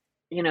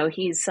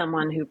he's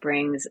someone who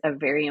brings a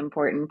very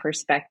important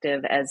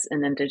perspective as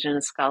an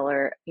Indigenous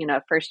scholar,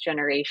 first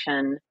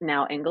generation,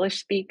 now English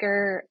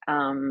speaker,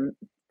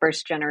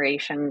 first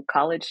generation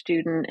college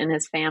student in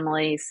his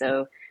family.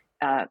 So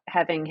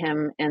having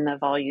him in the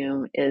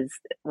volume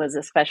was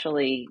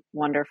especially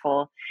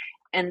wonderful.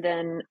 And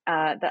then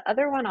the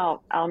other one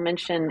I'll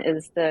mention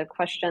is the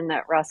question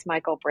that Ross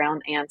Michael Brown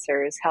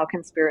answers: how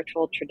can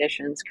spiritual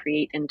traditions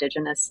create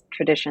Indigenous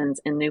traditions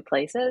in new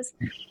places?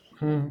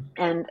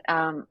 And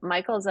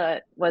Michael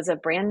was a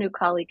brand new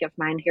colleague of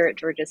mine here at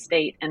Georgia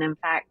State. And in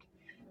fact,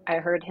 I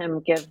heard him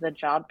give the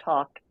job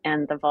talk,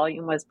 and the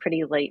volume was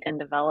pretty late in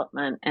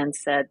development, and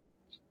said,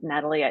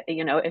 Natalie,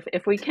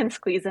 if we can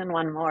squeeze in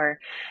one more,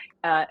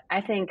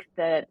 I think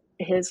that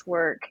his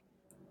work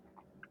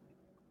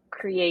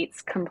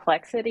creates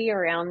complexity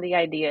around the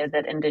idea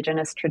that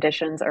Indigenous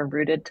traditions are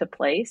rooted to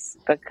place,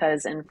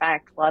 because in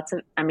fact,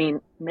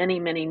 many,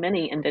 many,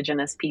 many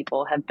Indigenous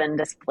people have been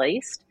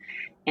displaced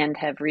and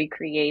have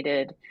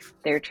recreated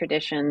their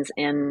traditions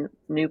in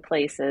new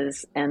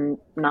places, and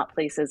not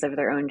places of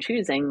their own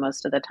choosing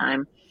most of the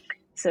time.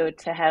 So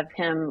to have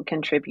him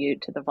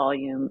contribute to the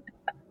volume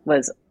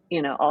was,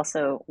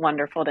 also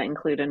wonderful to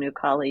include a new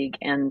colleague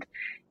and,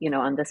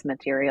 on this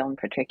material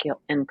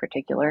in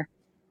particular.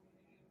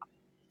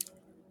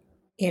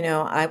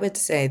 I would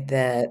say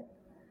that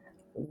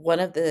one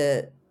of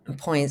the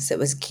points that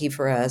was key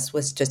for us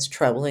was just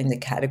troubling the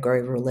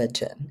category of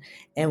religion.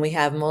 And we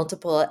have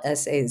multiple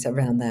essays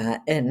around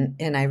that. And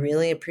I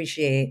really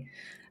appreciate,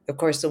 of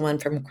course, the one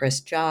from Chris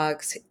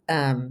Jocks.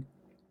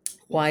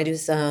 Why do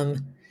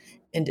some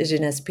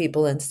Indigenous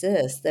people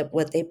insist that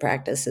what they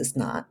practice is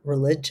not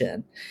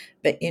religion.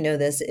 But,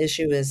 this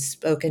issue is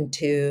spoken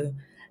to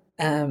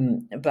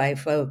by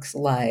folks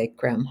like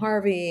Graham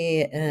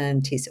Harvey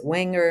and Tisa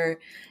Wenger,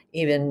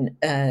 even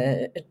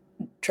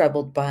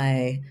troubled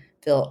by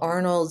Phil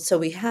Arnold. So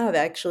we have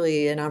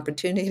actually an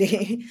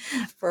opportunity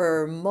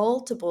for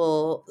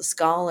multiple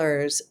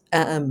scholars,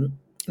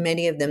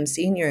 many of them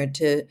senior,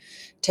 to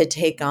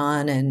take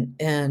on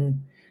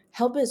and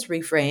help us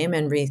reframe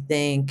and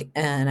rethink.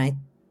 And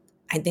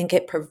I think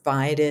it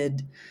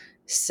provided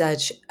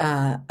such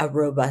a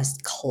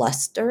robust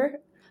cluster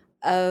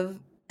of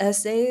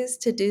essays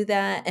to do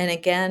that. And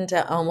again,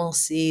 to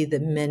almost see the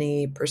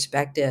many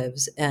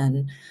perspectives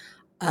and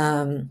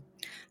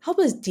help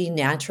us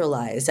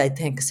denaturalize, I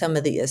think, some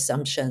of the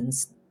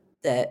assumptions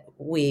that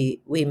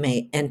we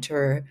may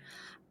enter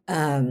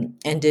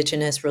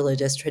Indigenous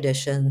religious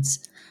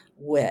traditions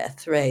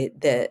with, right?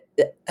 That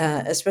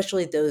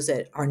especially those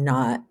that are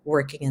not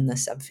working in the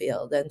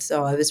subfield. And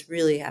so I was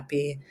really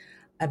happy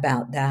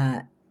about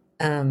that.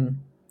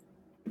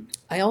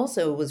 I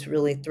also was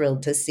really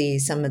thrilled to see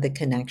some of the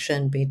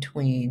connection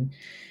between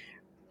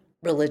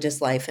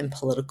religious life and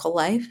political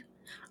life.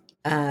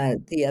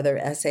 The other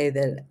essay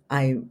that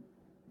I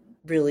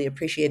really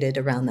appreciated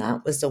around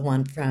that was the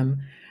one from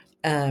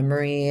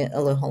Marie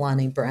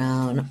Alohalani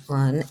Brown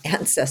on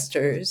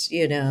ancestors,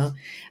 the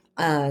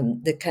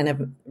kind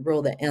of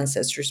role that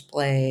ancestors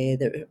play,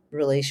 the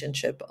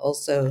relationship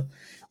also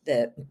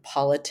that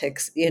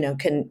politics,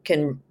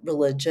 can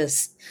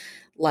religious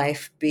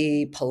life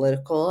be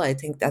political? I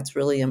think that's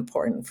really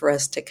important for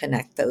us to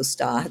connect those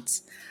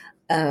dots.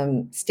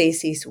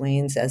 Stacey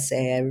Swain's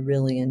essay I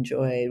really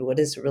enjoyed. What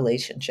is the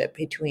relationship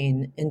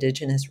between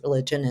Indigenous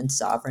religion and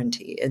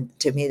sovereignty? And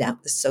to me,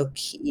 that was so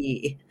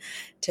key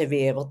to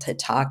be able to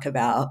talk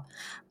about.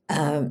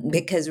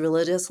 Because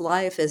religious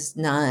life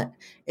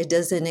it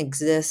doesn't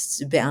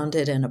exist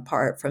bounded and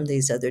apart from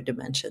these other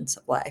dimensions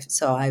of life.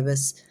 So I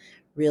was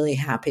really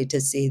happy to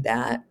see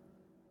that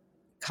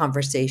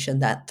conversation,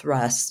 that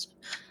thrust,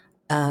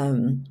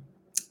 gain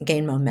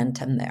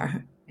momentum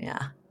there.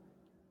 Yeah.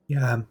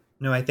 Yeah.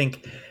 No, I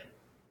think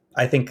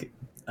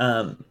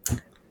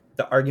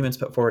the arguments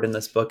put forward in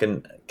this book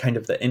and kind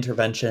of the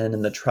intervention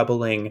and the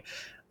troubling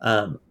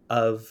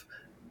of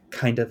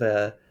kind of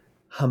a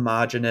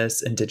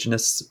homogenous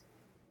Indigenous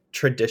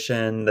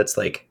tradition that's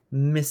like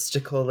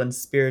mystical and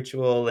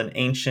spiritual and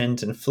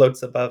ancient and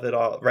floats above it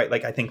all, right?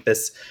 Like I think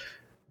this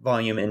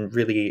volume in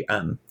really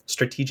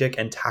strategic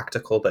and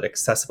tactical but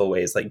accessible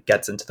ways like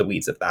gets into the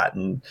weeds of that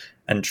and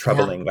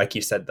troubling, like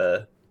you said,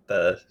 the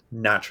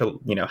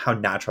natural, how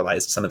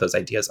naturalized some of those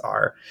ideas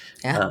are.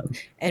 Yeah.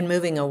 And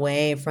moving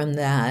away from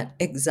that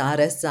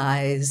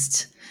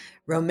exoticized,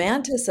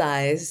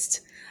 romanticized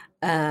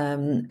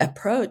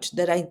approach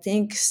that I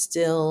think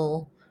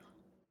still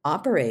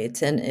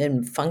operates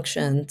and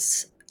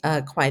functions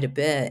quite a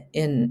bit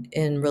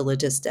in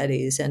religious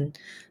studies. And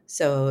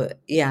so,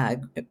 yeah,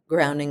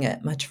 grounding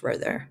it much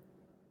further.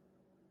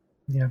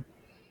 Yeah.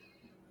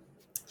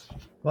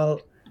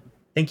 Well,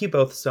 thank you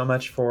both so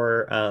much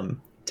for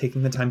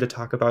taking the time to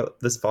talk about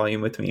this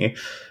volume with me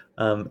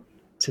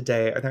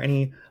today. Are there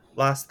any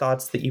last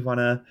thoughts that you want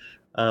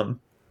to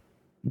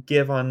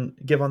give on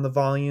the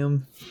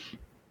volume?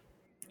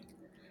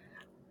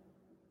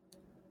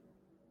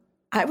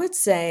 I would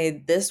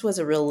say this was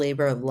a real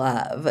labor of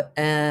love,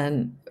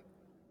 and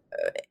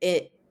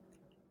it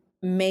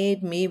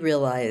made me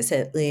realize,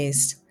 at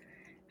least,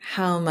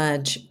 how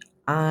much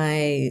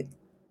I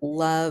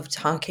love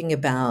talking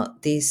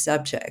about these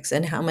subjects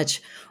and how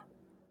much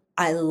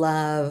I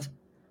love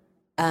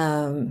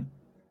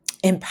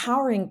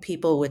empowering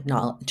people with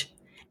knowledge,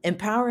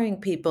 empowering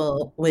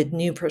people with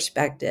new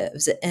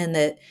perspectives. And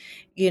that,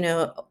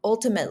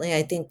 ultimately,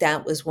 I think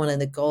that was one of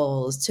the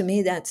goals. To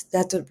me, that's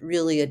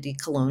really a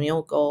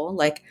decolonial goal.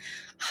 Like,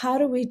 how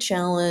do we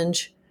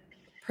challenge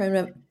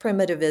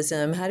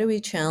primitivism? How do we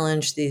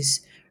challenge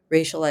these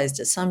racialized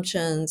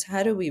assumptions?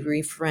 How do we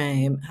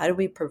reframe? How do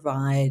we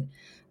provide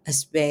a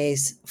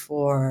space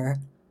for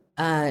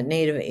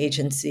Native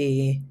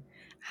agency?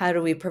 How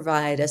do we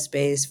provide a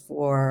space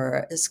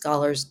for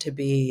scholars to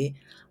be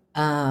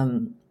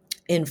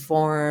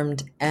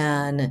informed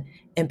and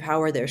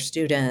empower their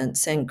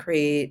students and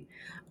create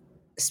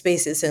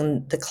spaces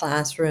in the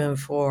classroom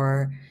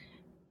for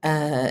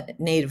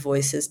Native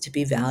voices to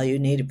be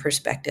valued, Native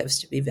perspectives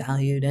to be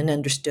valued and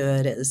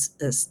understood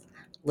as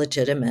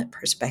legitimate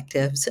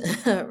perspectives,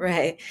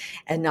 right?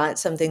 And not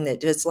something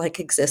that just like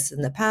exists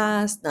in the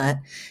past, not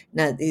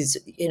these,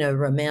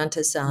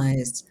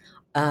 romanticized,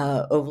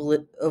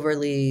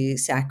 overly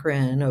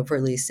saccharine,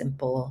 overly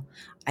simple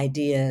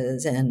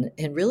ideas, and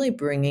really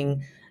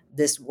bringing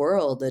this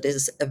world that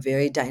is a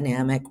very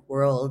dynamic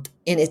world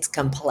in its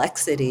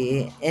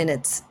complexity, in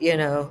its,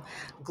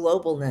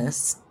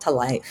 globalness to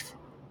life.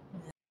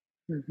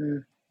 Mm-hmm.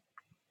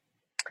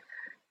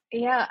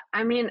 Yeah,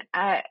 I mean,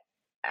 I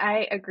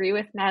agree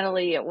with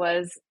Natalie. It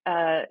was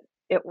a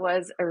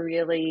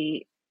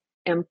really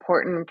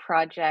important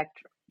project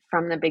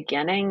from the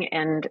beginning,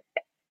 and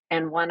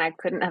and one I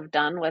couldn't have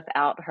done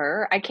without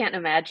her. I can't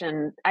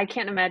imagine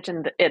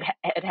it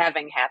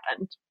having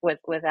happened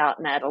without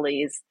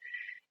Natalie's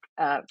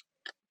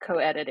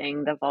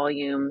co-editing the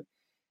volume,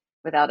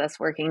 without us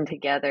working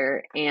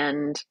together.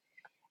 And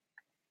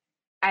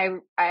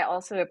I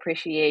also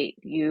appreciate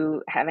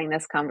you having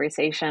this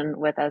conversation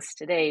with us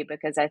today,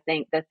 because I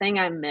think the thing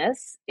I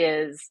miss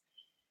is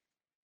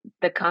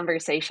the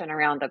conversation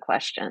around the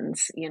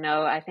questions.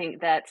 I think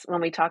that's when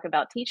we talk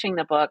about teaching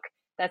the book,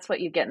 that's what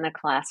you get in the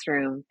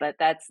classroom. But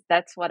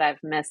that's what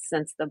I've missed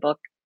since the book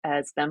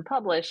has been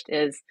published,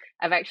 is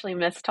I've actually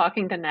missed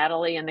talking to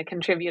Natalie and the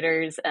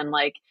contributors and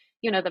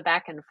the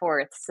back and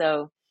forth.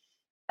 So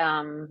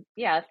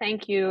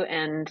thank you.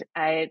 And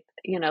I,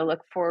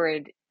 look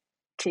forward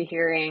to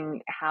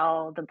hearing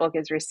how the book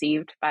is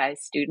received by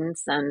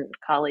students and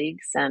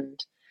colleagues. And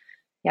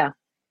yeah.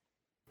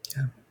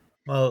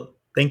 Well,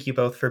 thank you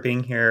both for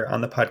being here on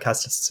the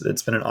podcast.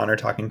 It's been an honor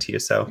talking to you.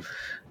 So,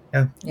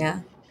 yeah. Yeah.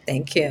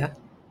 Thank you.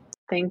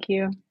 Thank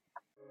you.